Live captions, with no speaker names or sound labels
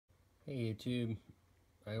Hey YouTube,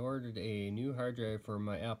 I ordered a new hard drive for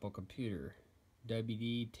my Apple computer,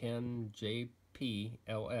 WD10JPLX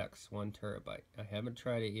 1TB. I haven't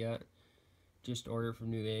tried it yet, just ordered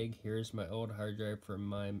from Newegg. Here's my old hard drive from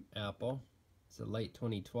my Apple. It's a late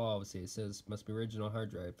 2012, see it says must be original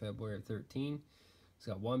hard drive, February 13. It's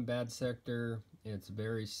got one bad sector, it's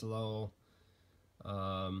very slow.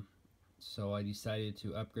 So I decided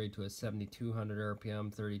to upgrade to a 7200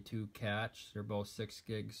 RPM 32 catch. They're both 6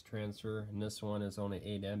 gigs transfer, and this one is only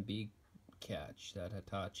 8 MB catch, that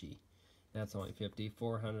Hitachi. That's only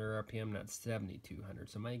 5400 RPM, not 7200.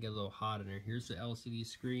 So it might get a little hot in there. Here's the LCD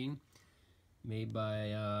screen made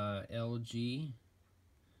by LG,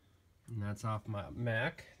 and that's off my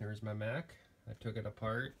Mac. There's my Mac. I took it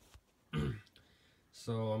apart.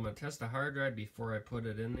 So I'm going to test the hard drive before I put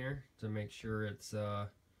it in there to make sure it's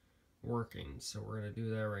working. So we're going to do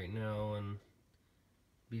that right now, and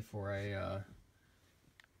before I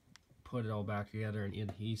put it all back together and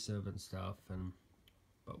adhesive and stuff,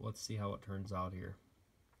 but let's see how it turns out here.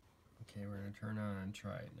 Okay, we're going to turn on and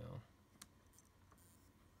try it now.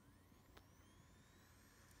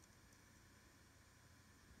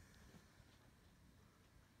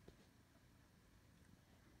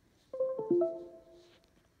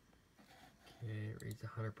 Okay, it reads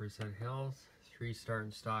 100% health, 3 start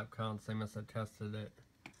and stop counts. I must have tested it.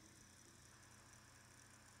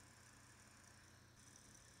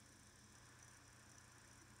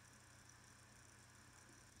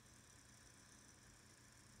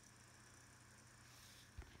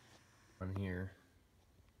 On here,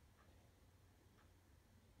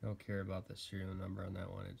 don't care about the serial number on that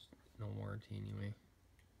one, it's no warranty anyway.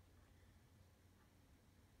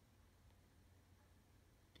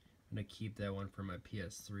 I'm going to keep that one for my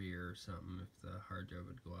PS3 or something. If the hard drive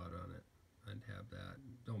would go out on it, I'd have that.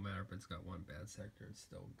 Don't matter if it's got one bad sector, it's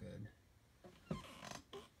still good.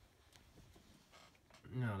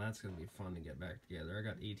 Now that's going to be fun to get back together. I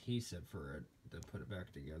got adhesive for it to put it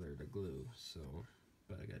back together to glue, so,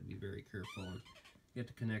 but I got to be very careful and get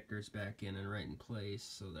the connectors back in and right in place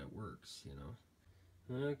so that works, you know.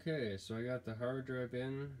 Okay, so I got the hard drive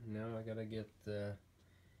in. Now I got to get the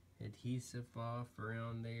adhesive off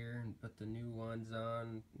around there and put the new ones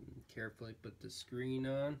on, carefully put the screen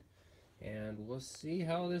on, and we'll see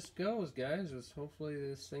how this goes, guys. Hopefully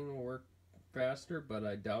this thing will work faster, but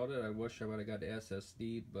I doubt it. I wish I would have got the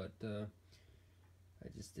SSD, but I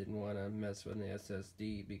just didn't want to mess with the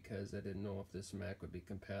SSD because I didn't know if this Mac would be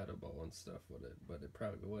compatible and stuff with it, but it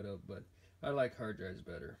probably would have. But I like hard drives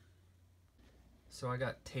better. So I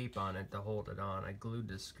got tape on it to hold it on. I glued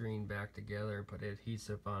the screen back together, put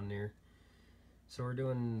adhesive on there. So we're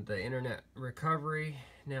doing the internet recovery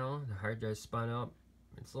now. The hard drive spun up.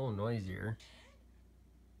 It's a little noisier.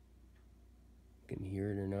 You can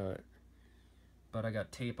hear it or not. But I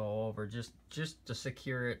got tape all over just to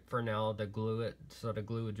secure it for now, to glue it so the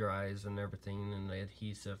glue dries and everything, and the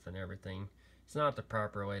adhesive and everything. It's not the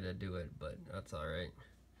proper way to do it, but that's alright.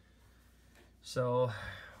 So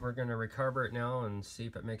we're going to recover it now and see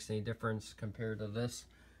if it makes any difference compared to this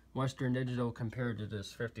Western Digital, compared to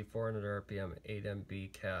this 5400 RPM 8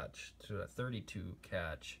 MB catch to a 32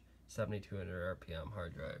 catch 7200 RPM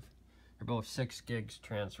hard drive. They're both 6 gigs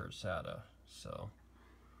transfer SATA. So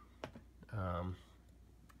let's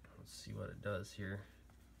see what it does here.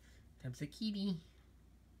 Comes the kitty.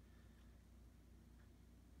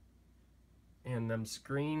 And them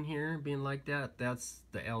screen here being like that, that's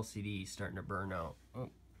the LCD starting to burn out.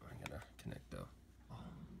 Oh, I gotta connect though.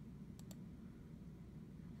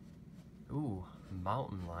 Oh. Ooh,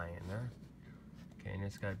 mountain lion, huh? Okay, and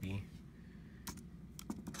it's gotta be,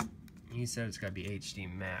 he said it's gotta be HD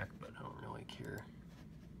Mac, but I don't really care.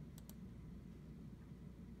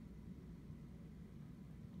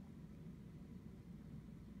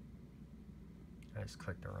 I just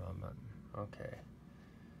clicked the wrong button. Okay.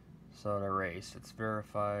 So to erase, it's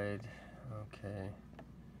verified. Okay.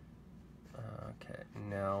 Okay,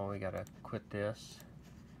 now we gotta quit this.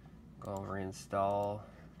 Go and reinstall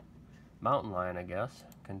Mountain Lion, I guess.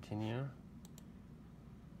 Continue.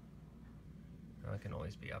 It can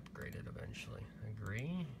always be upgraded eventually.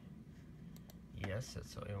 Agree. Yes,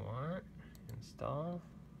 that's what we want. Install.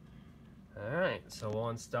 Alright, so we'll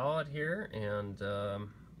install it here, and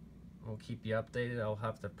we'll keep you updated. I'll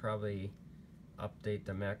have to probably update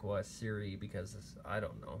the macOS Siri because I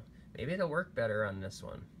don't know. Maybe it'll work better on this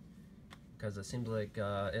one because it seems like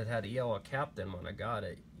it had ELO Captain when I got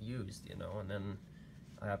it used, you know, and then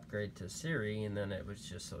I upgrade to Siri and then it was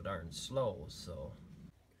just so darn slow. So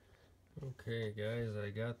okay guys, I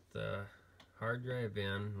got the hard drive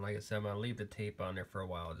in. Like I said, I'm gonna leave the tape on there for a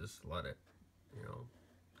while, just let it, you know,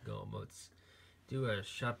 go. But it's do a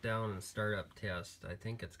shutdown and startup test. I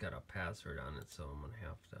think it's got a password on it, so I'm going to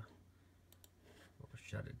have to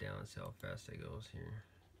shut it down and see how fast it goes here.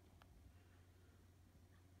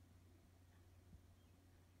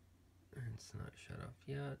 It's not shut off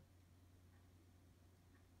yet.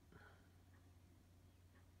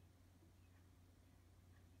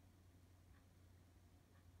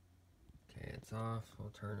 Okay, it's off. We'll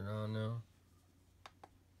turn it on now.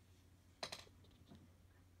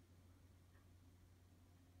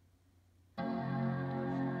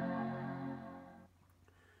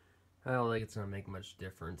 I don't think it's going to make much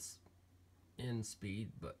difference in speed,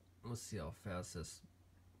 but we'll see how fast this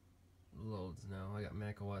loads now. I got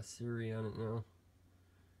macOS Siri on it now.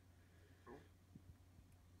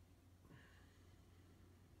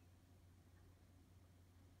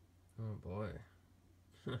 Oh boy.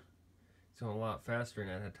 It's going a lot faster than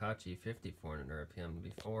that Hitachi 5400 RPM.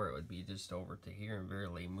 Before it would be just over to here and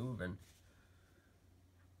barely moving.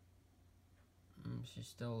 She's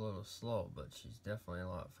still a little slow, but she's definitely a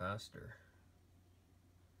lot faster.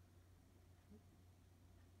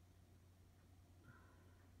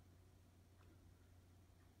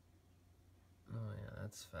 Oh yeah,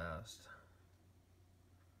 that's fast.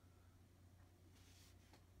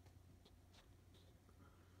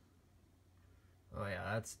 Oh yeah,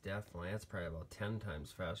 that's probably about 10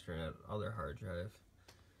 times faster than that other hard drive.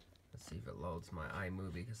 Let's see if it loads my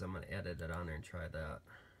iMovie, because I'm going to edit it on there and try that.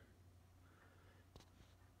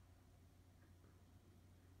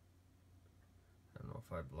 I don't know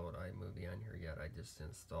if I've loaded iMovie on here yet. I just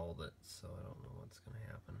installed it, so I don't know what's going to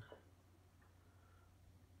happen.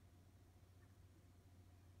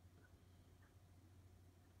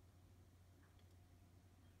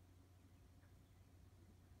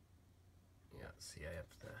 Yeah, see, I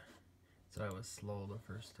have to. So I was slow the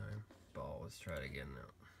first time, but I'll always try it again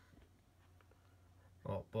now.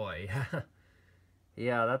 Oh boy,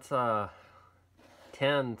 yeah, that's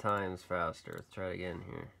 10 times faster. Let's try it again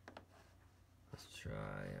here. Let's try.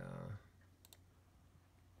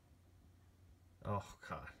 Oh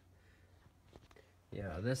god.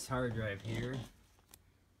 Yeah, this hard drive here,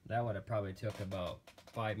 that would have probably took about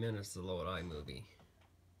 5 minutes to load iMovie.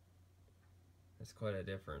 That's quite a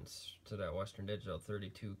difference to that Western Digital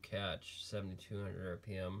 32 catch, 7200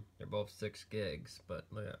 RPM. They're both 6 gigs, but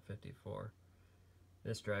look at 54.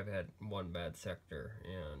 This drive had one bad sector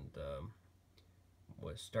and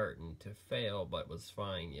was starting to fail, but was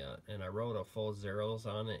fine yet. And I wrote a full zeros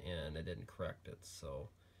on it and it didn't correct it, so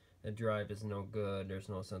the drive is no good. There's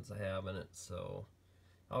no sense of having it, so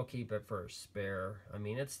I'll keep it for a spare. I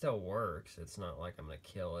mean, it still works. It's not like I'm gonna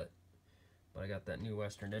kill it. But I got that new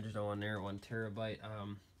Western Digital on there, 1 terabyte.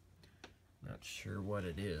 Not sure what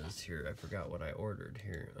it is here. I forgot what I ordered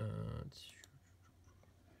here.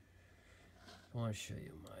 I want to show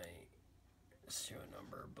you my serial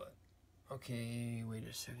number, but okay, wait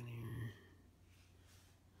a second here.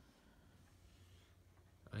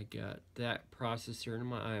 I got that processor in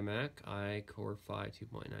my Imac, iCore 5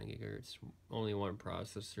 2.9 gigahertz. Only one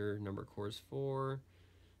processor, number cores 4,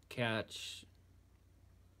 catch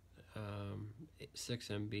 6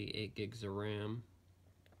 MB, 8 gigs of RAM.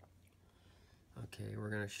 Okay, we're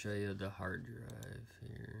gonna show you the hard drive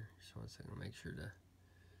here. Just one second, make sure the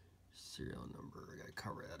serial number, I gotta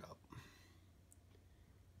cover that up.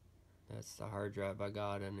 That's the hard drive I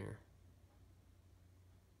got in there.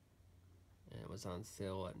 And it was on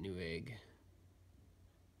sale at Newegg.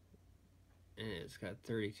 And it's got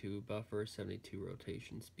 32 buffer, 72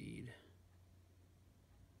 rotation speed.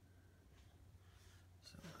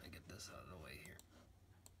 So I'm gonna get this out of the way here.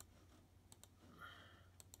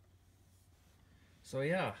 So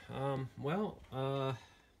yeah,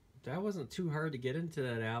 that wasn't too hard to get into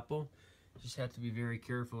that Apple. Just have to be very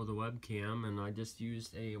careful of the webcam, and I just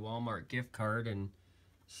used a Walmart gift card and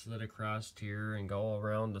slid across here and go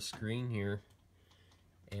around the screen here.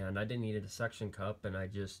 And I didn't need a suction cup, and I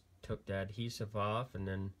just took the adhesive off and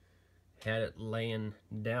then had it laying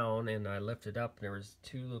down, and I lifted up, and there was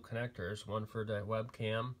 2 little connectors, one for the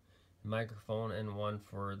webcam microphone and one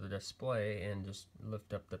for the display, and just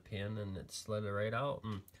lift up the pin and it slid it right out.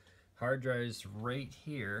 And hard drive's right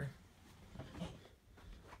here,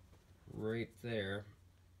 right there,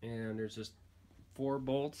 and there's just 4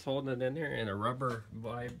 bolts holding it in there and a rubber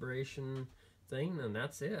vibration thing, and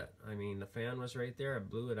that's it. I mean, the fan was right there. I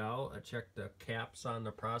blew it out. I checked the caps on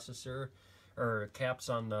the processor, or caps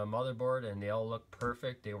on the motherboard, and they all looked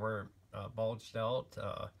perfect. They weren't bulged out.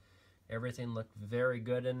 Everything looked very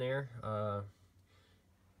good in there.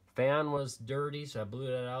 Fan was dirty, so I blew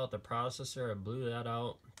that out. The processor, I blew that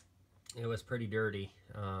out. It was pretty dirty.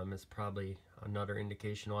 It's probably another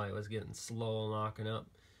indication why it was getting slow locking up.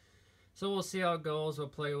 So we'll see how it goes. We'll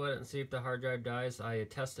play with it and see if the hard drive dies. I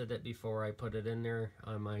tested it before I put it in there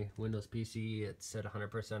on my Windows PC. It said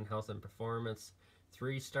 100% health and performance.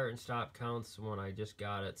 3 start and stop counts when I just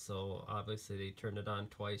got it. So obviously they turned it on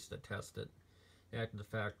twice to test it at the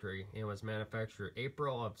factory. It was manufactured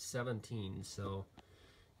April of 17. So,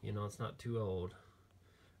 you know, it's not too old.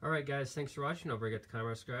 Alright guys, thanks for watching. Don't forget to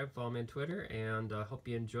comment, subscribe, follow me on Twitter, and I hope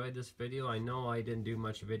you enjoyed this video. I know I didn't do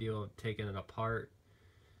much video of taking it apart,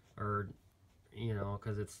 or, you know,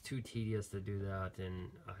 because it's too tedious to do that, and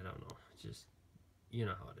I don't know, just, you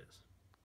know how it is.